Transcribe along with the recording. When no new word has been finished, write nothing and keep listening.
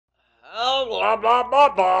Blah blah blah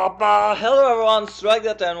blah blah. Hello everyone, it's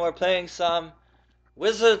rockdet and we're playing some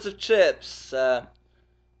Wizards of Chips.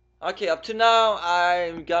 Okay, up to now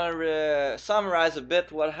I'm gonna summarize a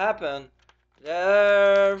bit what happened.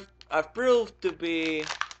 I've proved to be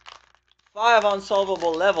 5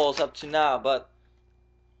 unsolvable levels up to now, but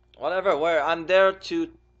whatever, I'm there to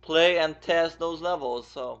play and test those levels,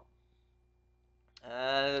 so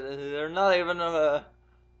they're not even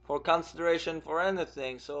for consideration for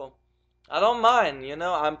anything, so I don't mind,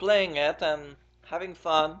 I'm playing it and having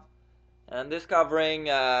fun and discovering,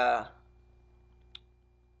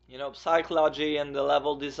 psychology and the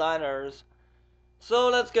level designers. So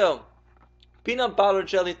let's go. Peanut butter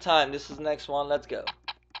jelly time. This is the next one. Let's go.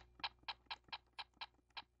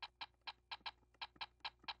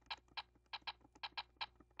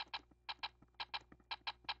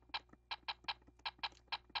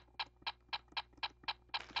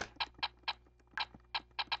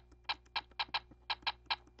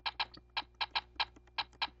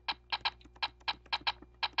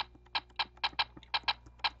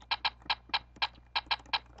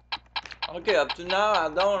 Okay, up to now I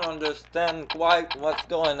don't understand quite what's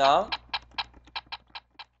going on.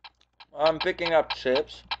 I'm picking up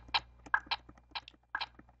chips.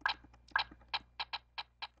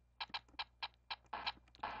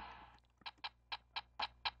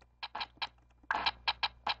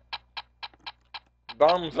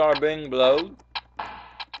 Bombs are being blown.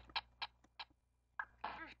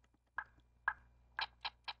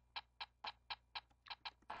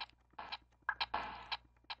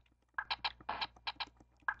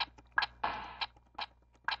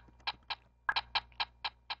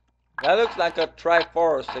 That looks like a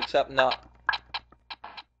Triforce, except not.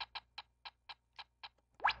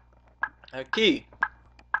 A key.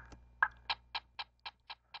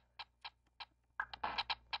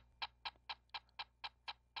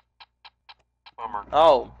 Bummer.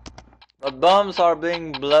 Oh, the bombs are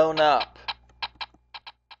being blown up.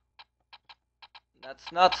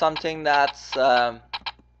 That's not something that's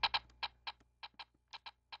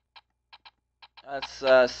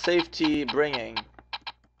safety bringing.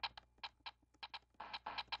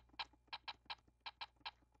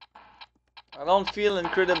 I don't feel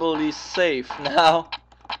incredibly safe now.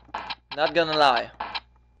 Not gonna lie.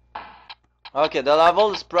 Okay, the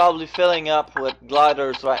level is probably filling up with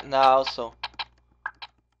gliders right now, so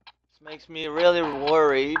this makes me really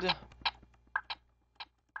worried.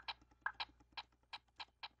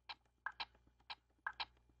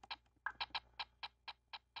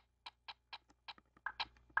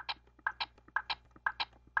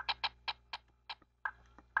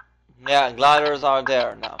 Yeah, gliders are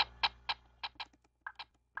there now.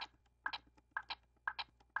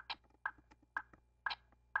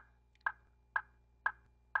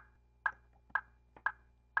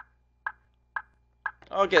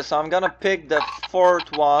 Okay, so I'm gonna pick the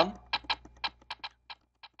 4th one,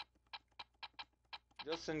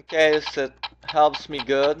 just in case it helps me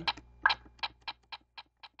good.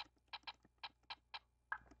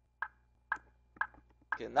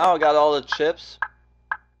 Okay, now I got all the chips.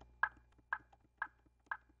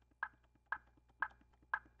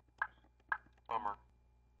 Bummer.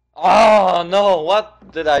 Oh no,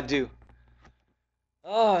 what did I do?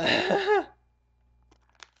 Oh,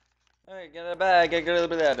 alright, get it back, get a little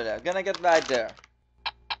bit of it. Gonna get right there.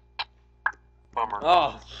 Bummer.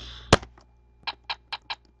 Oh.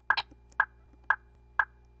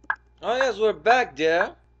 Oh yes, we're back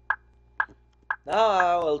there. Now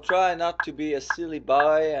I will try not to be a silly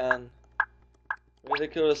boy and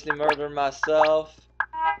ridiculously murder myself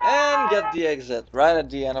and get the exit right at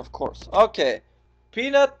the end, of course. Okay,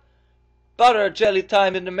 peanut butter jelly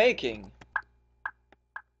time in the making.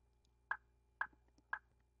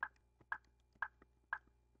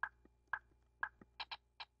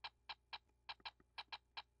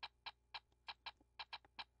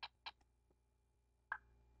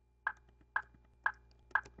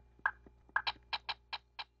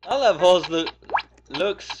 That level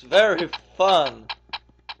looks very fun.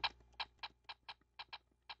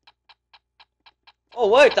 Oh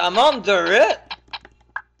wait, I'm under it?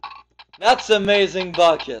 That's amazing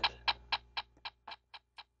bucket.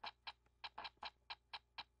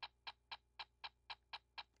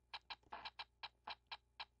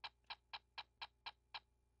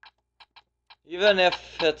 Even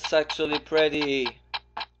if it's actually pretty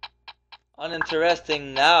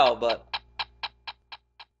uninteresting now, but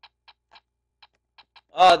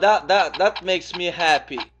oh, that makes me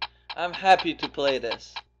happy. I'm happy to play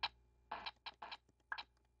this.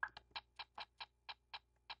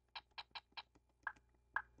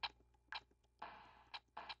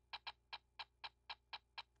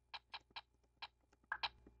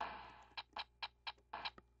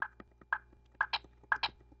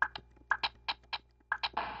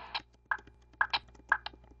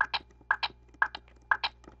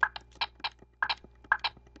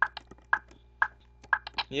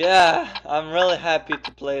 Yeah, I'm really happy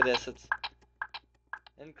to play this. It's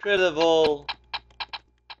incredible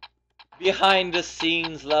behind the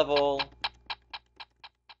scenes level.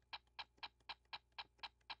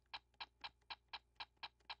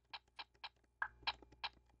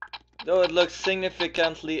 Though it looks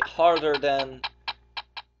significantly harder than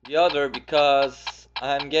the other because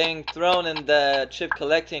I'm getting thrown in the chip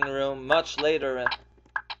collecting room much later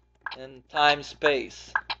in time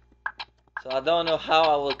space. So I don't know how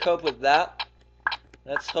I will cope with that.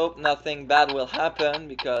 Let's hope nothing bad will happen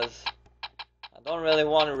because I don't really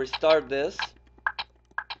want to restart this.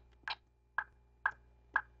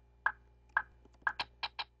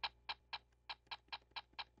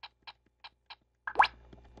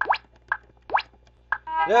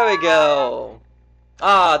 There we go.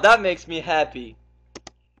 Ah, that makes me happy.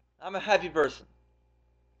 I'm a happy person.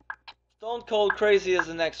 Stone Cold Crazy is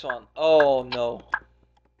the next one. Oh no.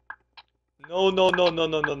 No, no, no, no,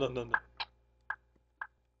 no, no, no, no, no.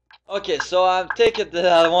 Okay, so I take it that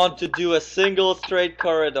I want to do a single straight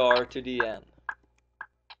corridor to the end.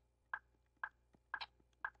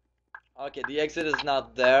 Okay, the exit is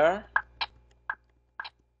not there.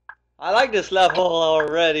 I like this level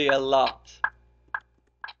already a lot.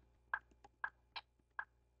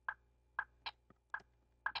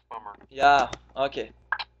 Bummer. Yeah, okay.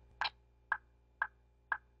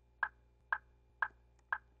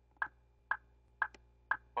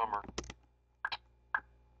 Bummer.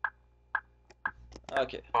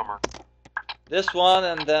 Okay. Bummer. This one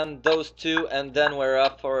and then those two and then we're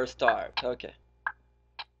up for a start. Okay.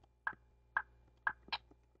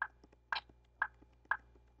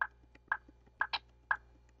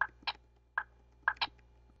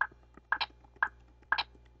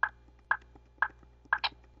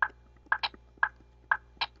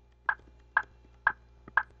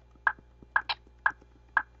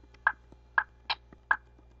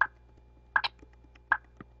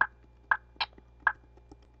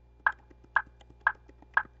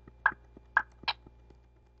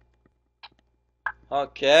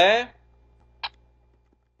 Okay.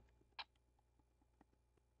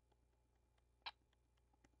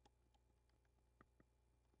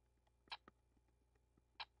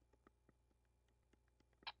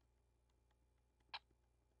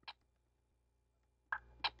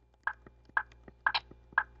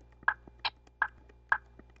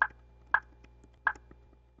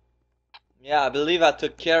 Yeah, I believe I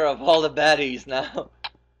took care of all the baddies now.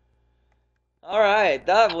 Alright,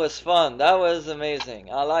 that was fun. That was amazing.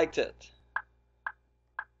 I liked it.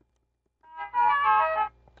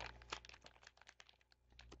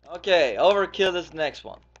 Okay, Overkill is the next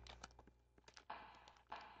one.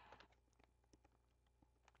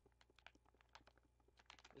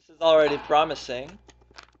 This is already promising.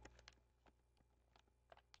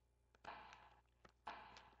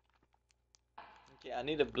 Okay, I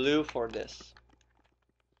need a blue for this.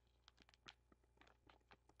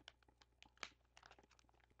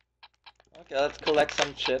 Okay, let's collect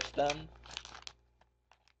some chips then.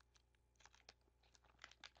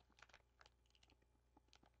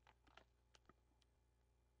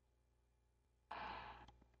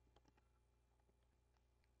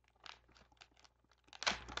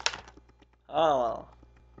 Oh well.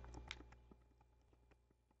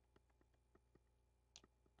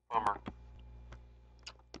 Bummer.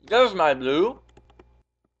 There's my blue.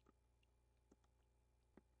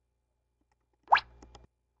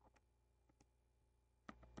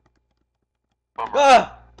 Bummer.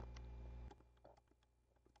 Ah!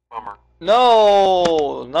 Bummer.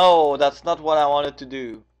 No, no, that's not what I wanted to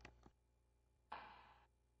do.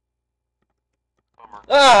 Bummer.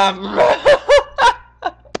 Ah!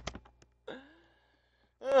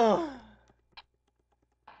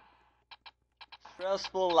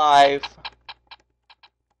 Stressful life.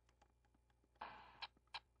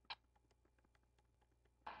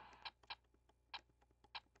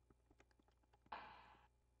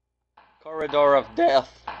 Corridor of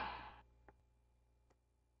death.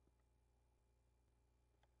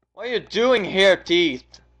 What are you doing here,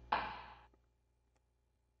 Teeth?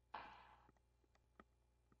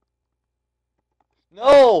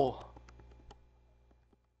 No!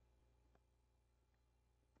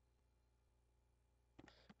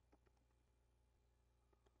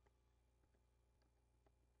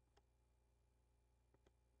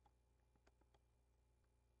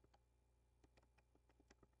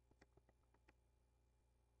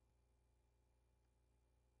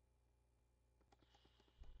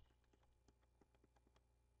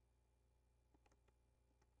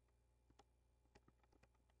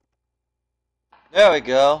 There we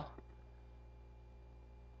go.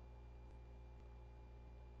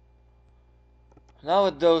 Now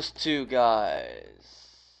with those two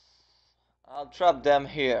guys, I'll trap them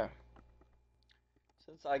here.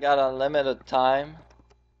 Since I got unlimited time.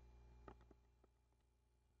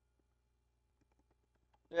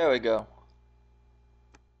 There we go.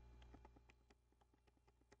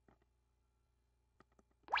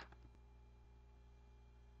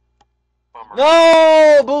 Bummer.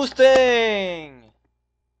 No! Boosting!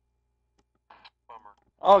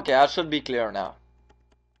 Bummer. Okay, I should be clear now.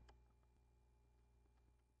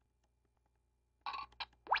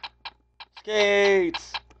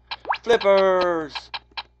 Skates! Flippers!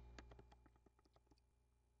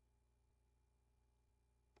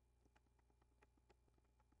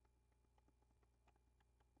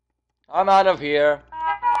 I'm out of here.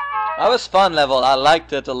 That was fun level. I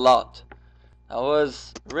liked it a lot. That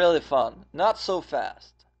was really fun. Not so fast.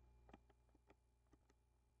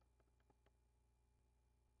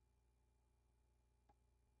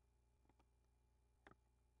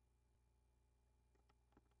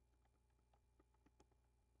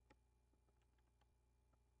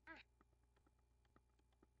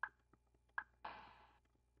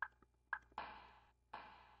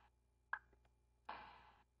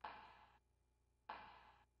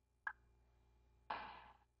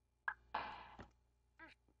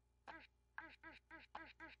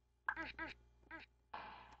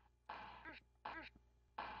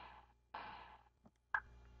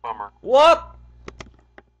 Bummer. What?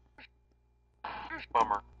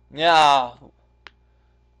 Bummer. Yeah.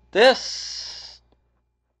 This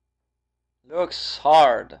looks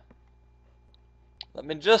hard. Let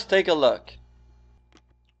me just take a look.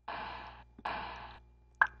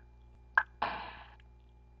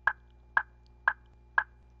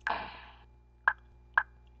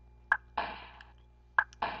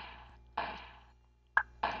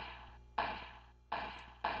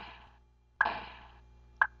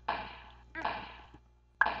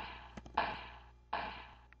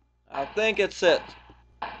 I think it's it.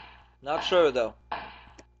 Not sure though.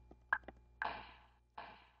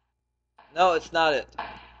 No, it's not it.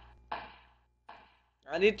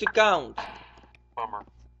 I need to count. Bummer.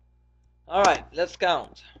 Alright, let's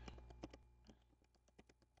count.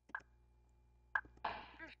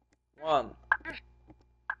 1,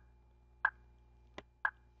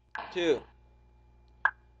 2,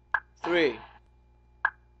 3,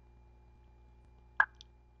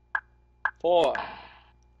 4,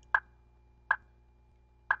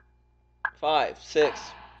 5, 6,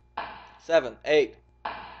 7, 8,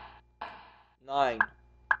 9,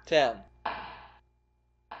 10,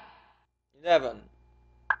 11,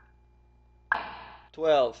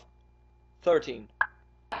 12, 13,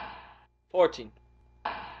 14,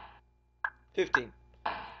 15,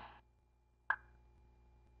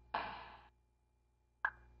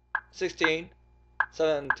 16,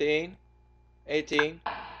 17, 18,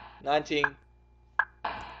 19,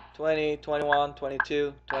 20, 21,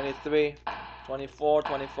 22, 23, 24,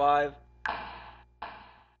 25,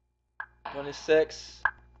 26,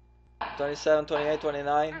 27, 28,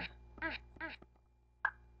 29.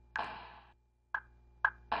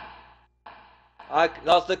 I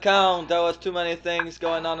lost the count. There was too many things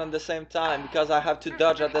going on at the same time because I have to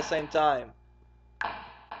dodge at the same time.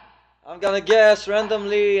 I'm gonna guess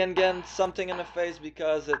randomly and get something in the face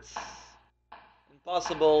because it's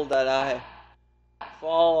impossible that I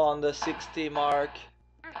fall on the 60 mark.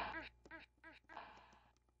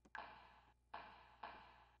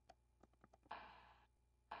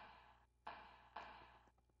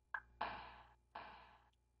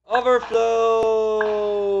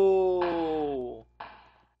 Overflow!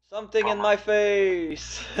 Something in my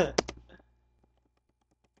face.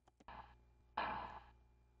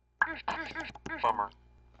 Bummer.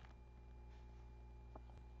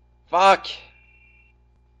 Fuck.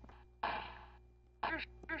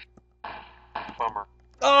 Bummer.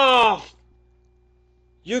 Oh!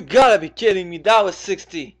 You gotta be kidding me. That was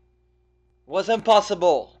 60. It was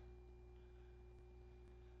impossible.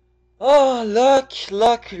 Oh, luck,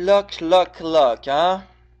 luck, luck, luck, luck, huh?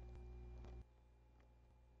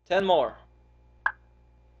 10 more.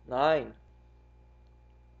 9.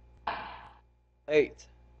 8.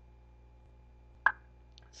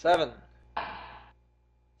 7.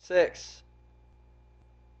 6.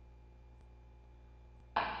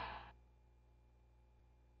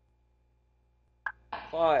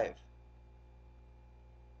 5.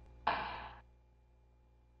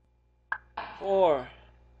 4.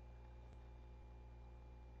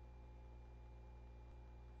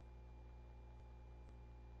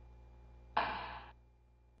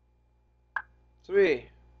 3.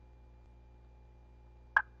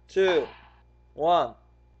 2. 1.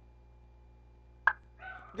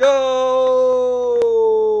 Go!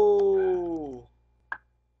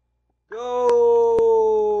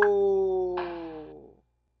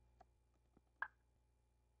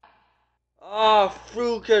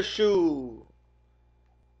 Pikachu.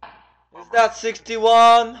 Is that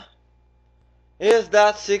 61? Is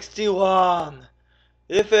that 61?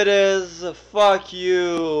 If it is, fuck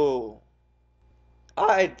you.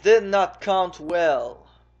 I did not count well.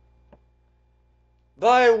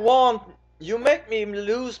 By one, you make me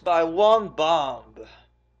lose by one bomb.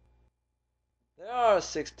 There are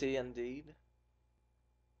 60 indeed.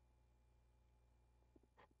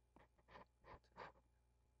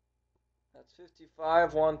 That's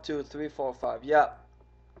 55, 1, 2, 3, 4, 5. Yeah.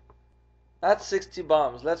 That's 60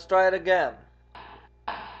 bombs. Let's try it again.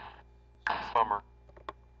 Bummer.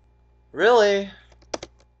 Really?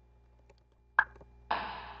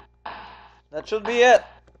 That should be it.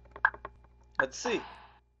 Let's see.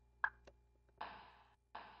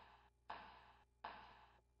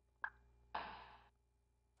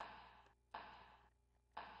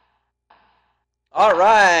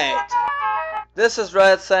 Alright. This is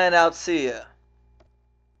Red signing out. See ya.